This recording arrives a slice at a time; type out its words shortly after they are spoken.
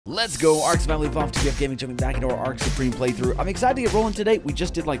Let's go, Ark Family Buff, TBF Gaming, jumping back into our Ark Supreme playthrough. I'm excited to get rolling today. We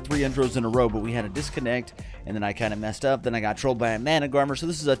just did like 3 intros in a row, but we had a disconnect, and then I kind of messed up. Then I got trolled by a mana garmer, so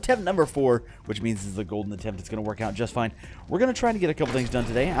this is attempt number 4, which means this is a golden attempt. It's going to work out just fine. We're going to try to get a couple things done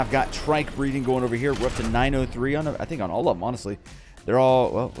today. I've got trike breeding going over here. We're up to 903 on, I think, on all of them, honestly. They're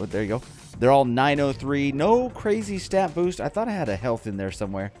all, well, there you go. They're all 903. No crazy stat boost. I thought I had a health in there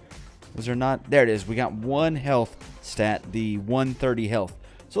somewhere. Was there not? There it is. We got 1 health stat, the 130 health.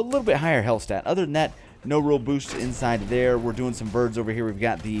 So a little bit higher health stat. Other than that, no real boost inside there. We're doing some birds over here. We've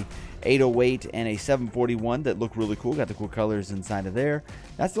got the 808 and a 741 that look really cool. Got the cool colors inside of there.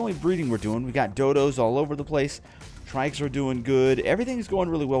 That's the only breeding we're doing. We got dodos all over the place. Trikes are doing good. Everything's going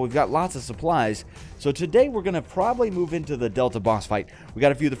really well. We've got lots of supplies. So today we're going to probably move into the Delta boss fight. We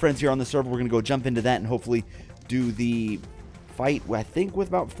got a few of the friends here on the server. We're going to go jump into that and hopefully do the fight, I think, with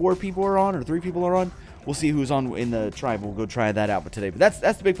about 4 people are on or 3 people are on. We'll see who's on in the tribe. We'll go try that out for today. But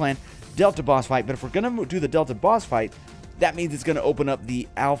that's the big plan. Delta boss fight. But if we're going to do the Delta boss fight, that means it's going to open up the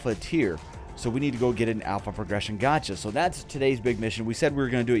alpha tier. So we need to go get an alpha progression gotcha. So that's today's big mission. We said we were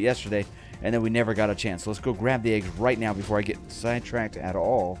going to do it yesterday, and then we never got a chance. So let's go grab the eggs right now before I get sidetracked at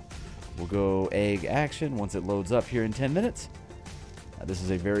all. We'll go egg action once it loads up here in 10 minutes. This is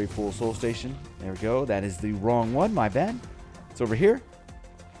a very full soul station. There we go. That is the wrong one. My bad. It's over here.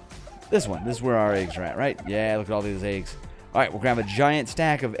 This one. This is where our eggs are at, right? Yeah, look at all these eggs. All right, we'll grab a giant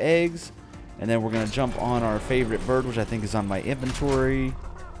stack of eggs, and then we're going to jump on our favorite bird, which I think is on my inventory.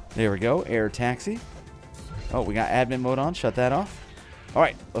 There we go. Air taxi. Oh, we got admin mode on. Shut that off. All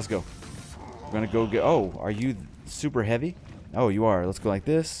right, let's go. We're going to go get... Oh, are you super heavy? Oh, you are. Let's go like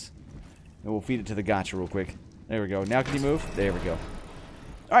this, and we'll feed it to the gotcha real quick. There we go. Now can you move? There we go.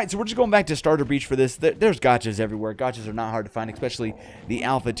 All right, so we're just going back to starter beach for this. There's gotchas everywhere. Gotchas are not hard to find, especially the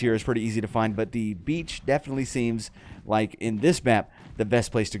alpha tier is pretty easy to find. But the beach definitely seems like, in this map, the best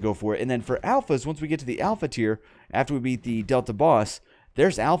place to go for it. And then for alphas, once we get to the alpha tier, after we beat the Delta boss,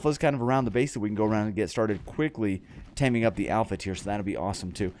 there's alphas kind of around the base that we can go around and get started quickly taming up the alpha tier. So that'll be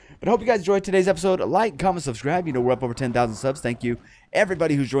awesome, too. But I hope you guys enjoyed today's episode. Like, comment, subscribe. You know, we're up over 10,000 subs. Thank you,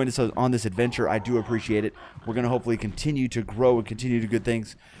 everybody who's joined us on this adventure. I do appreciate it. We're going to hopefully continue to grow and continue to do good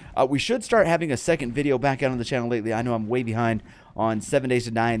things. We should start having a second video back out on the channel lately. I know I'm way behind on 7 Days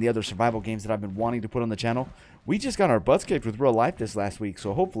to Die and the other survival games that I've been wanting to put on the channel. We just got our butts kicked with real life this last week,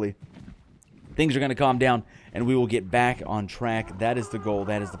 so hopefully things are going to calm down and we will get back on track. That is the goal.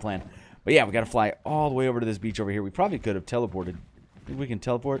 That is the plan. But yeah, we got to fly all the way over to this beach over here. We probably could have teleported. Think we can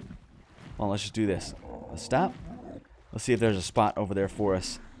teleport? Well, let's just do this. Let's stop. Let's see if there's a spot over there for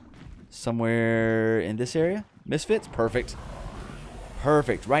us. Somewhere in this area? Misfits? Perfect.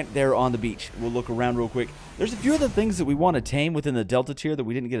 Perfect. Right there on the beach. We'll look around real quick. There's a few other things that we want to tame within the Delta tier that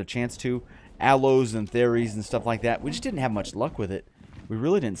we didn't get a chance to. Aloes and Theries and stuff like that. We just didn't have much luck with it. We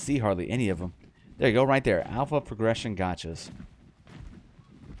really didn't see hardly any of them. There you go, right there. Alpha progression gotchas.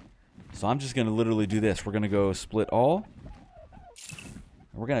 So I'm just going to literally do this. We're going to go split all.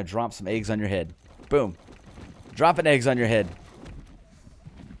 We're going to drop some eggs on your head. Boom. Dropping eggs on your head.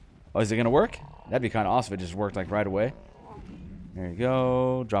 Oh, is it going to work? That'd be kind of awesome if it just worked like right away. There you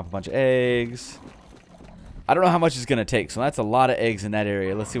go. Drop a bunch of eggs. I don't know how much it's going to take, so that's a lot of eggs in that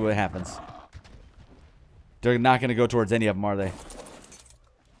area. Let's see what happens. They're not going to go towards any of them, are they?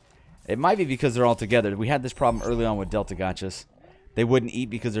 It might be because they're all together. We had this problem early on with Delta gotchas. They wouldn't eat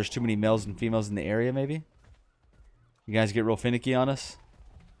because there's too many males and females in the area, maybe? You guys get real finicky on us?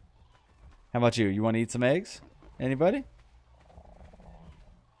 How about you? You want to eat some eggs? Anybody?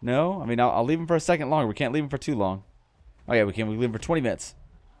 No? I mean, I'll leave them for a second longer. We can't leave them for too long. Oh, yeah, we can. We leave them for 20 minutes.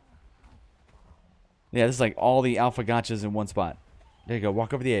 Yeah, this is like all the alpha gotchas in one spot. There you go.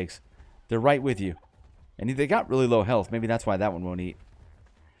 Walk over the eggs. They're right with you. And they got really low health. Maybe that's why that one won't eat.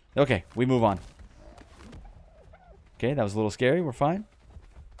 Okay, we move on. Okay, that was a little scary. We're fine.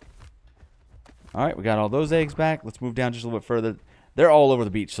 All right, we got all those eggs back. Let's move down just a little bit further. They're all over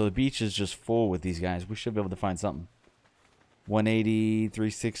the beach, so the beach is just full with these guys. We should be able to find something. 180,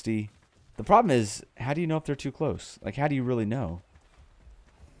 360. The problem is, how do you know if they're too close? Like, how do you really know?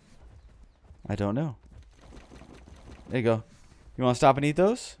 I don't know. There you go. You want to stop and eat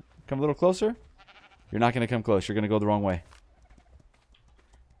those? Come a little closer? You're not going to come close. You're going to go the wrong way.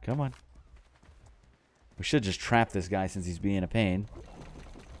 Come on. We should just trap this guy since he's being a pain.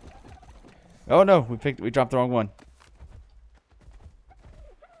 Oh no, we dropped the wrong one.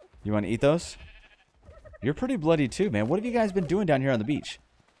 You want to eat those? You're pretty bloody too, man. What have you guys been doing down here on the beach?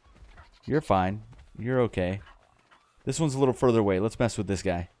 You're fine. You're okay. This one's a little further away. Let's mess with this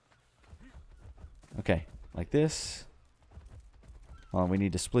guy. Okay, like this. Well, we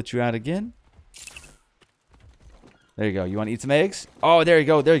need to split you out again. There you go. You want to eat some eggs? Oh, there you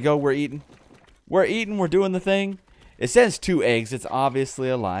go. There you go. We're eating. We're eating. We're doing the thing. It says 2 eggs. It's obviously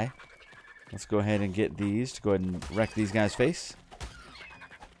a lie. Let's go ahead and get these to go ahead and wreck these guys' face.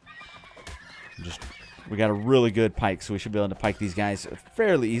 We got a really good pike, so we should be able to pike these guys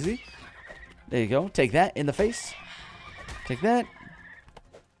fairly easy. There you go. Take that in the face. Take that.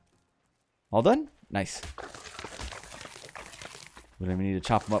 All done? Nice. We don't even need to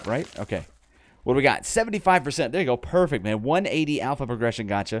chop them up, right? Okay. What do we got? 75%. There you go. Perfect, man. 180 alpha progression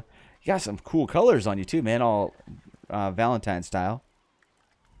gotcha. You got some cool colors on you, too, man. All Valentine style.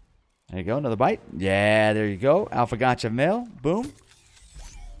 There you go. Another bite. Yeah, there you go. Alpha gotcha male. Boom.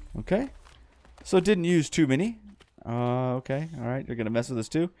 Okay. So it didn't use too many. Okay. All right. You're going to mess with us,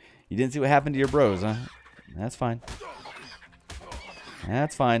 too. You didn't see what happened to your bros, huh? That's fine.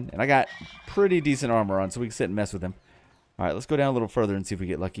 That's fine. And I got pretty decent armor on, so we can sit and mess with him. All right. Let's go down a little further and see if we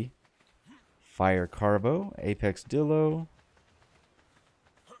get lucky. Fire Carbo. Apex Dillo.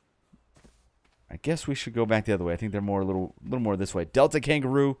 I guess we should go back the other way. I think they're more a little more this way. Delta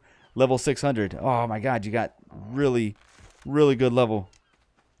Kangaroo. Level 600. Oh, my God. You got really, really good level.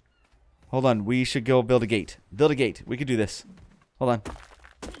 Hold on. We should go build a gate. Build a gate. We could do this. Hold on.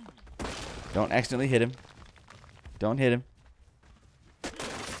 Don't accidentally hit him. Don't hit him.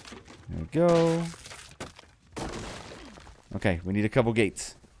 There we go. Okay. We need a couple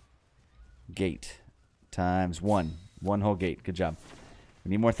gates. Gate. Times 1. 1 whole gate. Good job.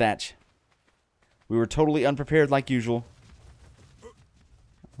 We need more thatch. We were totally unprepared like usual.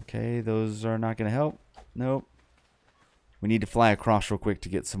 Okay, those are not going to help. Nope. We need to fly across real quick to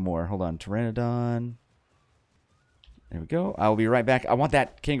get some more. Hold on. Pteranodon. There we go. I will be right back. I want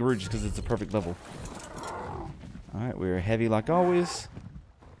that kangaroo just because it's a perfect level. Alright, we're heavy like always.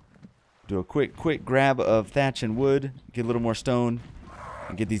 Do a quick grab of thatch and wood. Get a little more stone.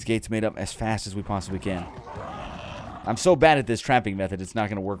 And get these gates made up as fast as we possibly can. I'm so bad at this trapping method, it's not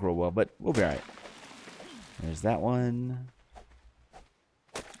going to work real well, but we'll be alright. There's that one.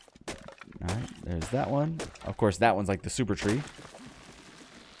 Alright, there's that one. Of course, that one's like the super tree.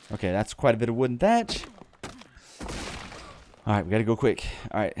 Okay, that's quite a bit of wood and thatch. Alright, we gotta go quick.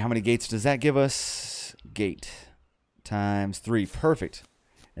 Alright, how many gates does that give us? Gate. Times 3. Perfect.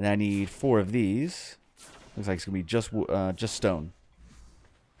 And I need 4 of these. Looks like it's gonna be just stone.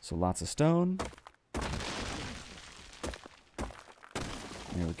 So lots of stone.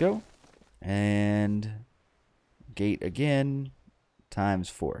 There we go. And gate again. Times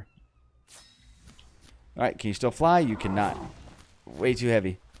 4. Alright, can you still fly? You cannot. Way too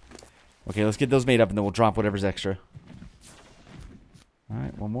heavy. Okay, let's get those made up and then we'll drop whatever's extra.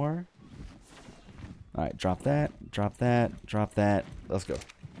 Alright, one more. Alright, drop that, drop that, drop that. Let's go.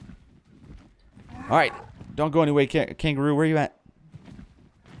 Alright, don't go anyway, kangaroo. Where are you at?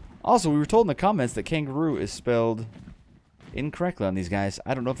 Also, we were told in the comments that kangaroo is spelled incorrectly on these guys.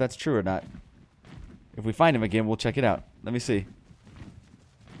 I don't know if that's true or not. If we find him again, we'll check it out. Let me see.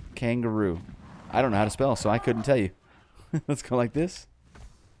 Kangaroo. I don't know how to spell, so I couldn't tell you. Let's go like this.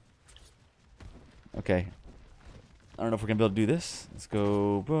 Okay. I don't know if we're going to be able to do this. Let's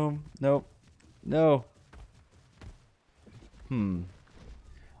go. Boom. Nope. No.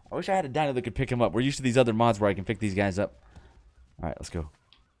 I wish I had a dino that could pick him up. We're used to these other mods where I can pick these guys up. Alright, let's go.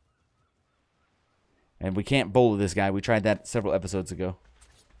 And we can't bowl with this guy. We tried that several episodes ago.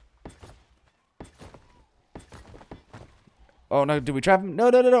 Oh, no. Did we trap him?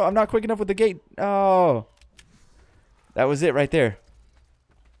 No, no, no, no. I'm not quick enough with the gate. Oh. That was it right there.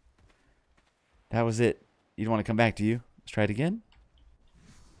 That was it. You don't want to come back, do you? Let's try it again.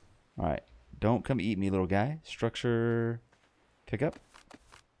 Alright. Don't come eat me, little guy. Structure. Pick up.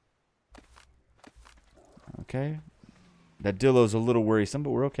 Okay. That Dillo's a little worrisome,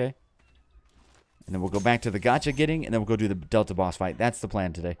 but we're okay. And then we'll go back to the gotcha getting, and then we'll go do the Delta boss fight. That's the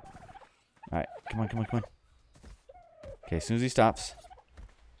plan today. Alright. Come on, come on, come on. Okay, as soon as he stops.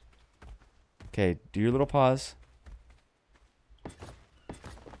 Okay, do your little pause.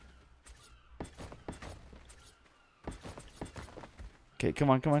 Okay,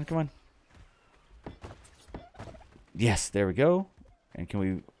 come on, come on, come on. Yes, there we go. And can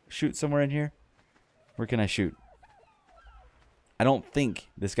we shoot somewhere in here? Where can I shoot? I don't think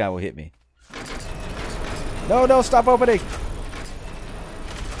this guy will hit me. No, no, stop opening!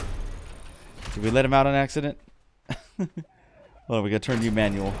 Did we let him out on accident? Hold on, we gotta turn you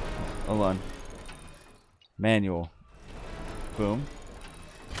manual. Hold on. Manual. Boom.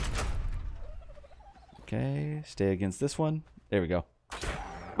 Okay, stay against this one. There we go.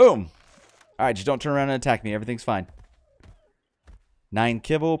 Boom! Alright, just don't turn around and attack me. Everything's fine. 9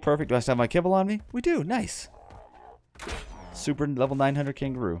 kibble. Perfect. Do I still have my kibble on me? We do. Nice. Super level 900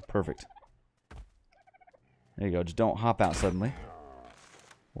 kangaroo. Perfect. There you go. Just don't hop out suddenly.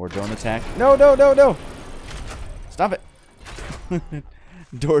 Or don't attack. No, no, no, no! Stop it.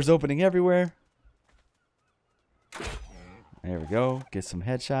 Doors opening everywhere. There we go. Get some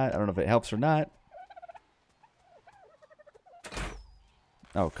headshot. I don't know if it helps or not.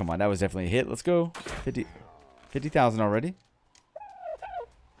 Oh, come on. That was definitely a hit. Let's go. 50,000 already.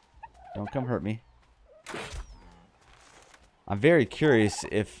 Don't come hurt me. I'm very curious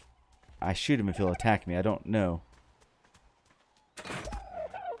if I shoot him if he'll attack me. I don't know.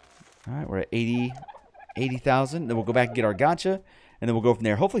 Alright, we're at 80,000. Then we'll go back and get our gacha. And then we'll go from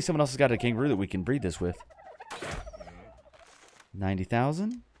there. Hopefully someone else has got a kangaroo that we can breed this with.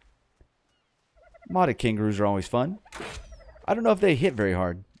 90,000. Modded kangaroos are always fun. I don't know if they hit very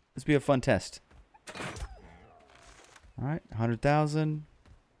hard. This will be a fun test. Alright, 100,000.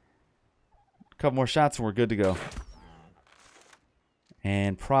 A couple more shots and we're good to go.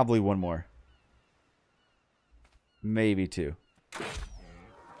 And probably one more. Maybe two.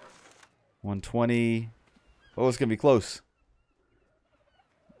 120. Oh, it's going to be close.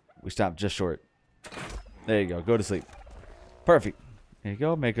 We stopped just short. There you go. Go to sleep. Perfect. There you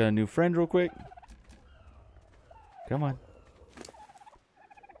go. Make a new friend real quick. Come on.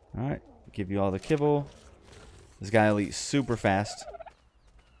 Alright. Give you all the kibble. This guy will eat super fast.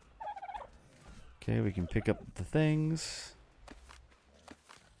 Okay, we can pick up the things.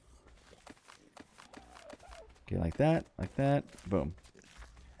 Okay, like that. Like that. Boom.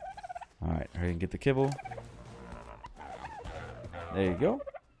 Alright, hurry and get the kibble. There you go.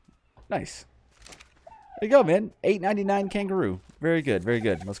 Nice. There you go, man. $8.99 kangaroo. Very good, very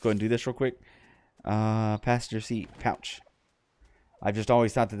good. Let's go ahead and do this real quick. Passenger seat pouch. I've just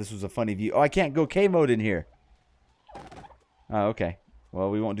always thought that this was a funny view. Oh, I can't go K mode in here. Oh, okay.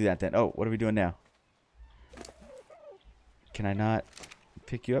 Well, we won't do that then. Oh, what are we doing now? Can I not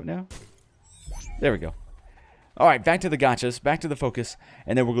pick you up now? There we go. Alright, back to the gachas, back to the focus,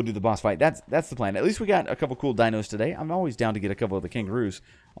 and then we'll go do the boss fight. That's the plan. At least we got a couple cool dinos today. I'm always down to get a couple of the kangaroos.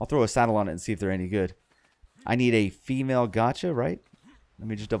 I'll throw a saddle on it and see if they're any good. I need a female gacha, right? Let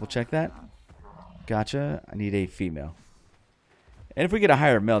me just double check that. Gacha, I need a female. And if we get a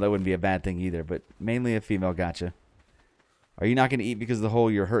higher male, that wouldn't be a bad thing either, but mainly a female gacha. Are you not going to eat because of the whole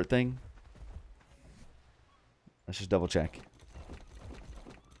you're hurt thing? Let's just double check.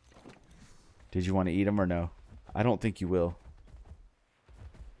 Did you want to eat them or no? I don't think you will.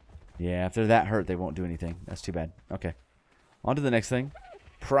 Yeah, if they're that hurt, they won't do anything. That's too bad. Okay. On to the next thing.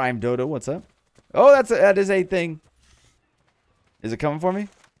 Prime Dodo, what's up? Oh, that is a thing. Is it coming for me?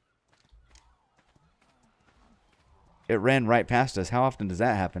 It ran right past us. How often does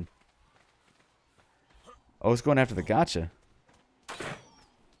that happen? Oh, it's going after the gacha.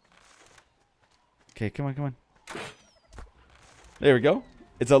 Okay, come on, come on. There we go.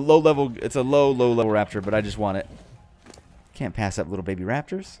 It's a low level raptor, but I just want it. Can't pass up little baby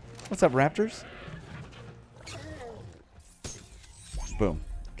raptors. What's up, raptors? Boom.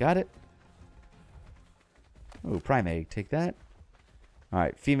 Got it. Oh, prime egg. Take that.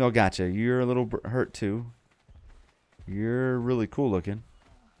 Alright, female gacha. You're a little hurt too. You're really cool looking.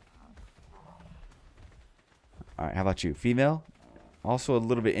 Alright, how about you? Female? Also a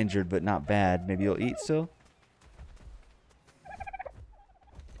little bit injured, but not bad. Maybe you'll eat still?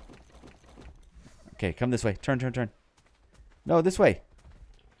 Okay, come this way. Turn, turn, turn. No, this way.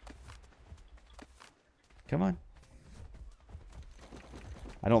 Come on.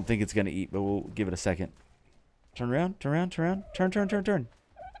 I don't think it's going to eat, but we'll give it a second. Turn around, turn around, turn around. Turn, turn, turn, turn.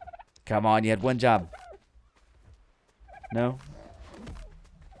 Come on, you had one job. No?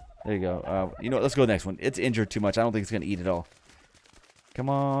 There you go. You know what? Let's go to the next one. It's injured too much. I don't think it's going to eat at all. Come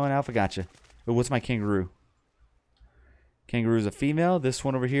on, Alpha gotcha. Oh, what's my kangaroo? Kangaroo's a female. This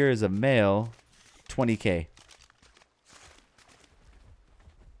one over here is a male. 20k.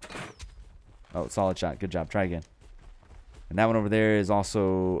 Oh, solid shot. Good job. Try again. And that one over there is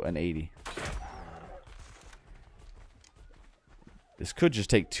also an 80. This could just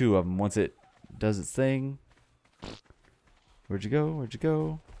take two of them once it does its thing. Where'd you go? Where'd you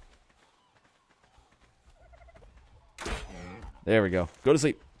go? There we go. Go to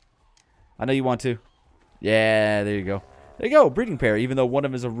sleep. I know you want to. Yeah, there you go. There you go. Breeding pair, even though one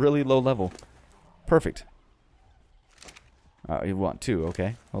of them is a really low level. Perfect. You want two.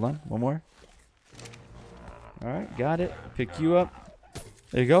 Okay. Hold on. One more. Alright. Got it. Pick you up.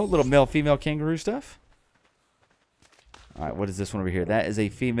 There you go. Little male-female kangaroo stuff. Alright. What is this one over here? That is a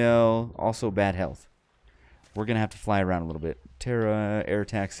female. Also bad health. We're going to have to fly around a little bit. Terra, air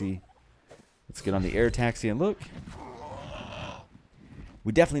taxi. Let's get on the air taxi and look.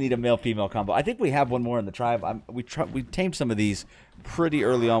 We definitely need a male-female combo. I think we have one more in the tribe. We tamed some of these pretty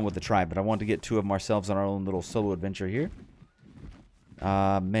early on with the tribe, but I wanted to get 2 of them ourselves on our own little solo adventure here.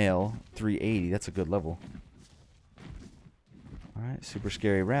 Male, 380. That's a good level. Alright, super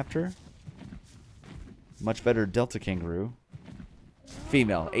scary raptor. Much better delta kangaroo.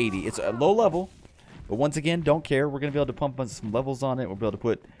 Female, 80. It's a low level, but once again, don't care. We're going to be able to pump some levels on it. We'll be able to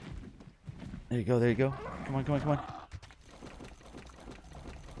put... There you go, there you go. Come on, come on, come on.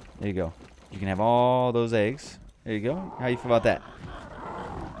 There you go. You can have all those eggs. There you go. How you feel about that?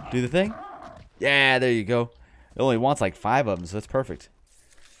 Do the thing? Yeah, there you go. It only wants like 5 of them, so that's perfect.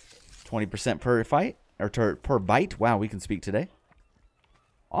 20% per fight, or per bite. Wow, we can speak today.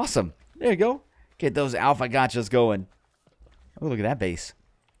 Awesome. There you go. Get those alpha gotchas going. Oh, look at that base.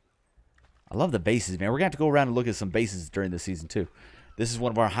 I love the bases, man. We're going to have to go around and look at some bases during this season, too. This is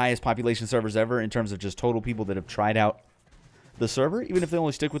one of our highest population servers ever in terms of just total people that have tried out the server, even if they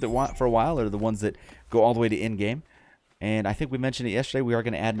only stick with it for a while, or the ones that go all the way to end game. And I think we mentioned it yesterday. We are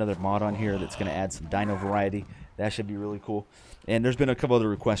going to add another mod on here that's going to add some dino variety. That should be really cool. And there's been a couple other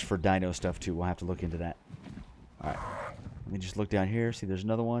requests for dino stuff too. We'll have to look into that. All right, let me just look down here. See, there's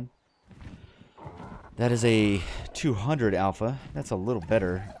another one. That is a 200 alpha. That's a little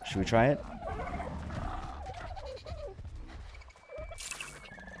better. Should we try it?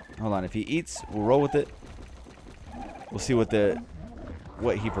 Hold on. If he eats, we'll roll with it. We'll see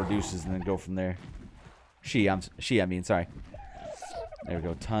what he produces and then go from there. I mean, sorry. There we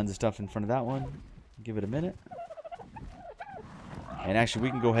go. Tons of stuff in front of that one. Give it a minute. And actually, we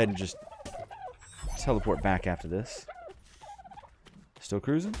can go ahead and just teleport back after this. Still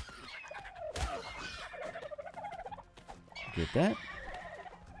cruising. Get that.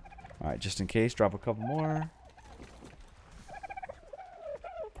 Alright, just in case, drop a couple more.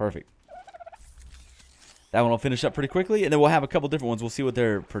 Perfect. That one will finish up pretty quickly, and then we'll have a couple different ones. We'll see what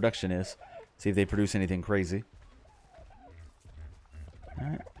their production is. See if they produce anything crazy.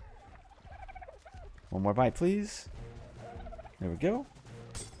 Alright. One more bite, please. There we go.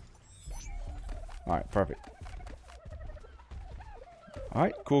 Alright, perfect.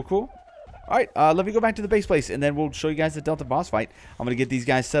 Alright, cool, cool. Alright, let me go back to the base place, and then we'll show you guys the Delta boss fight. I'm going to get these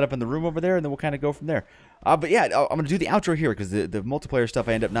guys set up in the room over there, and then we'll kind of go from there. But yeah, I'm going to do the outro here, because the multiplayer stuff,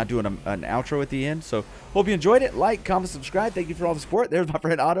 I end up not doing an outro at the end. So, hope you enjoyed it. Like, comment, subscribe. Thank you for all the support. There's my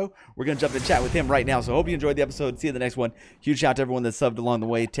friend Otto. We're going to jump in chat with him right now. So, hope you enjoyed the episode. See you in the next one. Huge shout out to everyone that subbed along the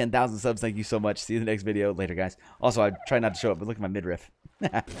way. 10,000 subs. Thank you so much. See you in the next video. Later, guys. Also, I try not to show up, but look at my midriff.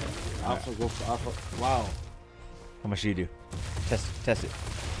 Alpha, go for alpha. Wow. How much do you do? Test it.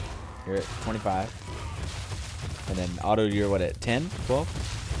 You're at 25. And then Otto, you're what, at 10?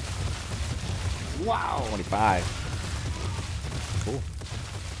 12? Wow. 25. Cool.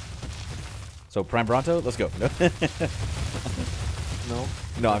 So Prime Bronto, let's go. No.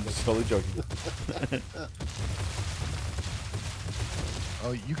 No, I'm just totally joking.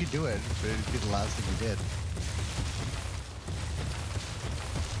 Oh, you could do it, but it'd be the last thing you did.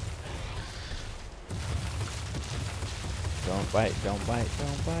 Don't bite, don't bite,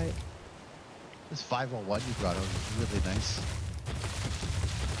 don't bite. This 501 you brought out is really nice.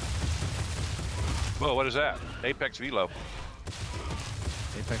 Whoa, what is that? Apex Velo.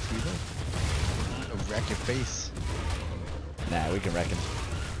 Apex Velo? Oh, wreck your face. Nah, we can reckon.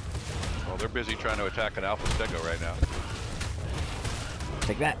 Well, they're busy trying to attack an Alpha Stego right now.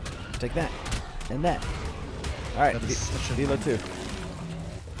 Take that, and that. All right, Velo too.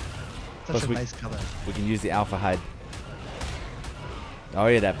 Such a nice color. We can use the Alpha hide. Oh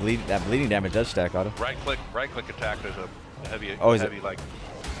yeah, that bleeding damage does stack, Otto. Right click attack. There's a heavy. Oh, is heavy, like.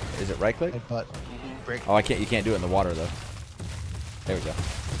 Is it right click? But break. Oh, you can't do it in the water though. There we go.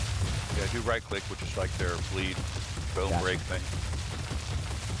 Yeah, do right click, which is like their bleed, bone Gotcha. break thing.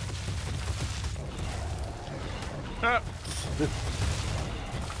 Ah.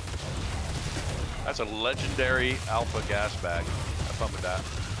 That's a legendary Alpha gas bag. Have fun with that.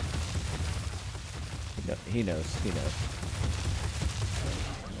 He knows. Maybe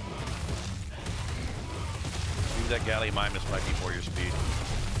that Gallimimus might be more your speed.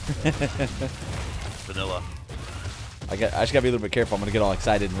 Vanilla. I just gotta be a little bit careful. I'm gonna get all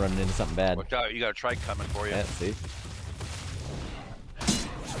excited and run into something bad. Watch out, you got a trike coming for you. Yeah, see.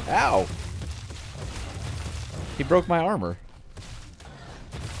 Ow! He broke my armor.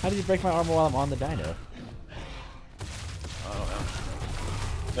 How did he break my armor while I'm on the dino? I don't know.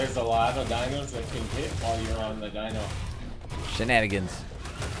 There's a lot of dinos that can hit while you're on the dino. Shenanigans.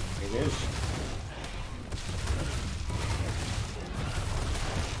 It is.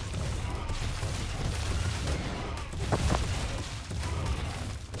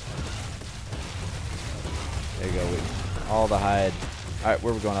 There you go. All the hide. Alright,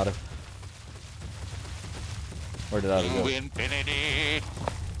 where are we going, Otto? Where did Otto go? Infinity.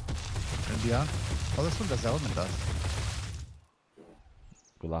 And beyond. Oh, this one does element dust.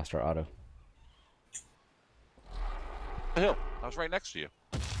 We lost our Otto. The hill. I was right next to you.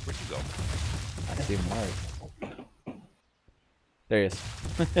 Where'd you go? I see him right. There he is.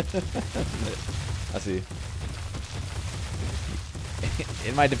 I see you.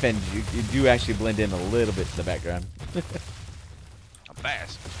 In my defense, you do actually blend in a little bit to the background. I'm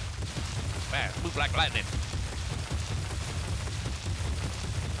fast. Fast. Move like lightning.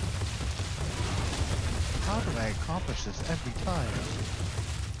 How do I accomplish this every time?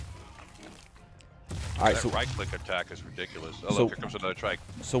 All right, That so right-click attack is ridiculous. Oh, so- look, here comes another trike.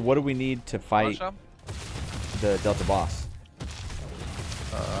 so what do we need to fight Want some? the Delta boss?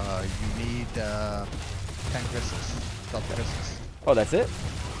 You need 10 crystals. Delta crystals. Oh, that's it?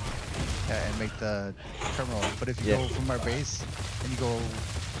 Yeah, and make the terminal. But if you Yeah. go from our base and you go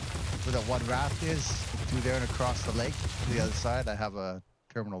where the one raft is, through there and across the lake to the other side, I have a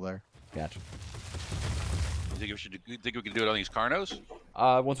terminal there. Gotcha. You think we can do it on these Carnos?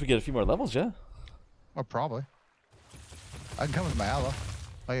 Once we get a few more levels, yeah. Well, probably. I can come with my aloe.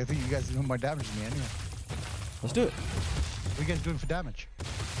 Like, I think you guys are doing more damage than me anyway. Let's do it. What are you guys doing for damage?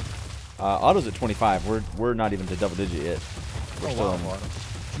 Auto's at 25. We're not even to double digit yet. We're Oh, still wow. in,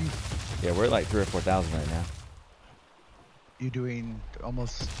 Jeez. yeah, we're at like 3,000 or 4,000 right now. You're doing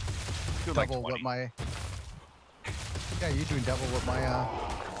almost Doing like double what 20. my... Yeah, you're doing double what my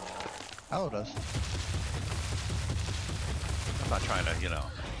aloe does. I'm not trying to, you know,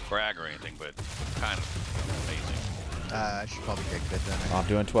 brag or anything, but kind of amazing. I should probably get good then. Oh, I'm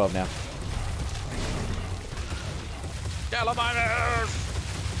doing 12 now. Gallimimus!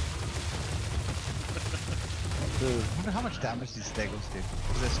 I wonder how much damage these stegos do.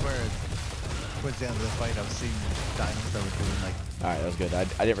 Because I swear, towards the end of the fight, I was seeing dinos that were doing like... All right, that was good. I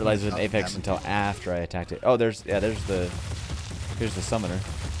didn't realize it was an Apex until after I attacked it. Oh, here's the summoner.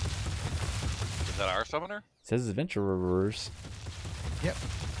 Is that our summoner? It says adventurers. Yep,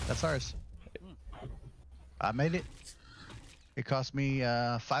 that's ours. I made it. It cost me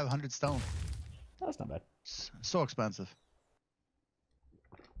 500 stone. That's not bad. So expensive.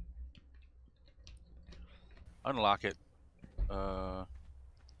 Unlock it. Lock?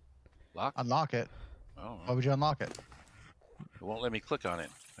 Unlock it. Oh, Why would you unlock it? it won't let me click on it.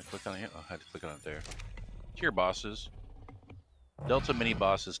 I click on it. Oh, I had to click on it there. Tier bosses. Delta mini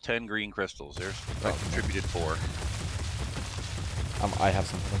bosses, 10 green crystals. There's I contributed 4. I have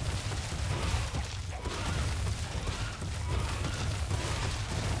something.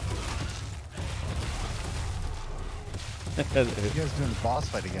 You guys doing the boss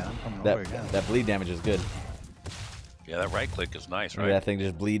fight again? I'm coming over again. that bleed damage is good. Yeah, that right click is nice, Look at right? that thing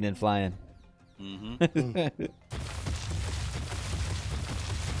just bleeding and flying. Mm-hmm.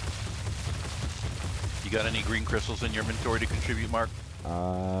 You got any green crystals in your inventory to contribute, Mark?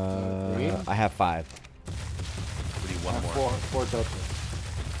 Green? I have 5. We need one more. Four Delta.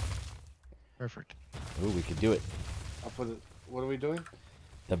 Perfect. Ooh, we could do it. I'll put it. What are we doing?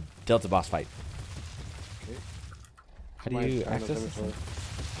 The Delta boss fight. Okay. How do you access this? inventory.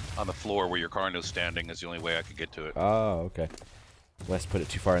 On the floor where your Carno's standing is the only way I could get to it. Oh, okay. West put it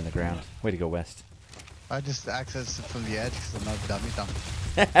too far in the ground. Way to go, West. I just access it from the edge because I'm not a dummy dumb.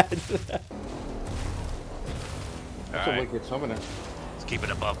 That's All a right, wicked summoner. let's keep it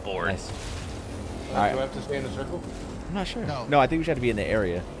above board. Nice. Do Alright. I have to stay in a circle? I'm not sure. No. No, I think we should have to be in the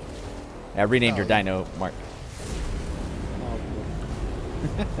area. I renamed your No. dino, Mark. Oh,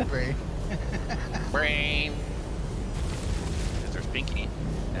 Great. Brain. Is there Pinky?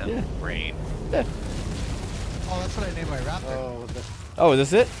 And Yeah. Brain. Yeah. Oh, that's what I named my raptor. oh, that's Oh, is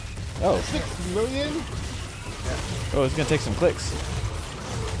this it? Oh. 6 million? Oh, it's gonna take some clicks.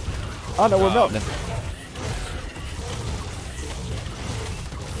 Oh no, we're melting him.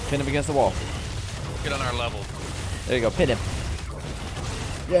 Pin him against the wall. Get on our level. There you go, pin him.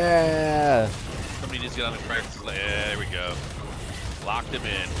 Yeah. Somebody needs to get on the track. Yeah, there we go. Locked him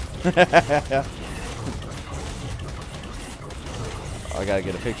in. I gotta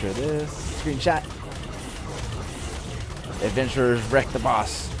get a picture of this. Screenshot. Adventurers wreck the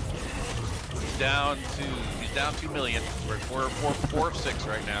boss. He's down 2 million. We're 4 of 6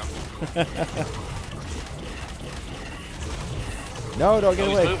 right now. No, don't get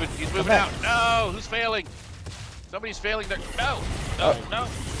Oh, away. he's moving out. No, who's failing? Somebody's failing their no.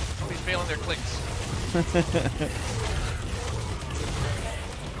 Somebody's failing their clicks.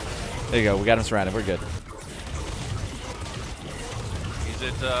 There you go. We got him surrounded. We're good. He's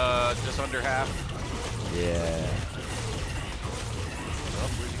at just under half. Yeah. Oh,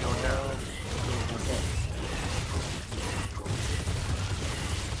 where's he going now?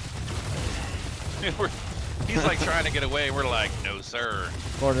 He's like trying to get away. We're like, no, sir.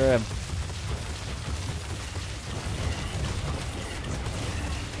 Corner him.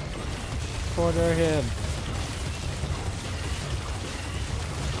 Corner him.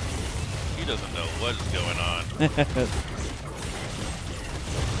 He doesn't know what is going on.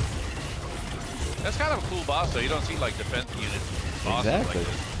 That's kind of a cool boss, though. You don't see like defense unit bosses Exactly. like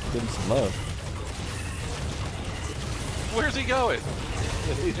this. Give him some love. Where's he going?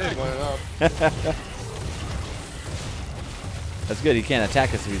 He just went up. That's good. He can't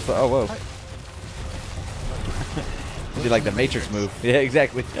attack us if he's. Oh, whoa. He did like the Matrix move. Yeah,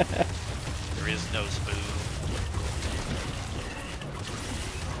 exactly. There is no spoon.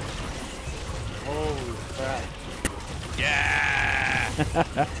 Holy crap.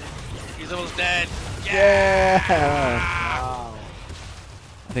 Yeah! He's almost dead. Yeah. Wow.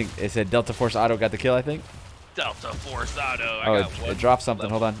 I think it said Delta Force Auto got the kill, I think. Delta Force Auto. I Oh, got one it dropped something.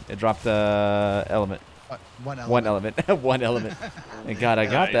 level. Hold on. It dropped the element. One element. One element. One element. Thank God I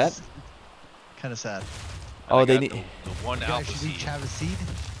got Nice. that. Kind of sad. Oh, I they got need. the one You guys alpha should each seed. have a seed.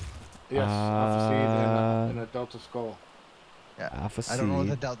 Yes, Alpha Seed and a Delta Skull. Yeah. Alpha I don't know what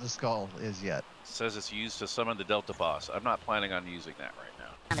the seed. Delta Skull is yet. Says it's used to summon the Delta boss. I'm not planning on using that right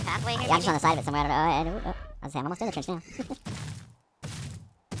now. On the pathway here? Yeah, I'm just on the side of it somewhere. I don't know. I was saying, I'm almost in the trench now.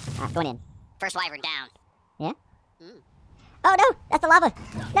 Alright, going in. First wyvern down. Yeah? Oh no! That's the lava!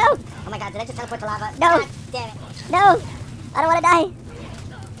 No! Oh my god, did I just teleport to lava? No! God damn it. No! I don't want to die!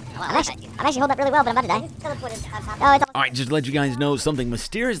 I'm actually holding up really well, but I'm about to die. Oh, it's All right, just to let you guys know, something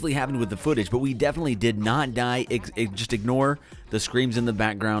mysteriously happened with the footage, but we definitely did not die. Just ignore the screams in the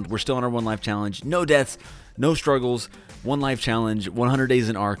background. We're still on our 1 life challenge. No deaths, no struggles. 1 life challenge, 100 days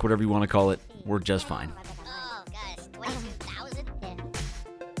in arc, whatever you want to call it. We're just fine.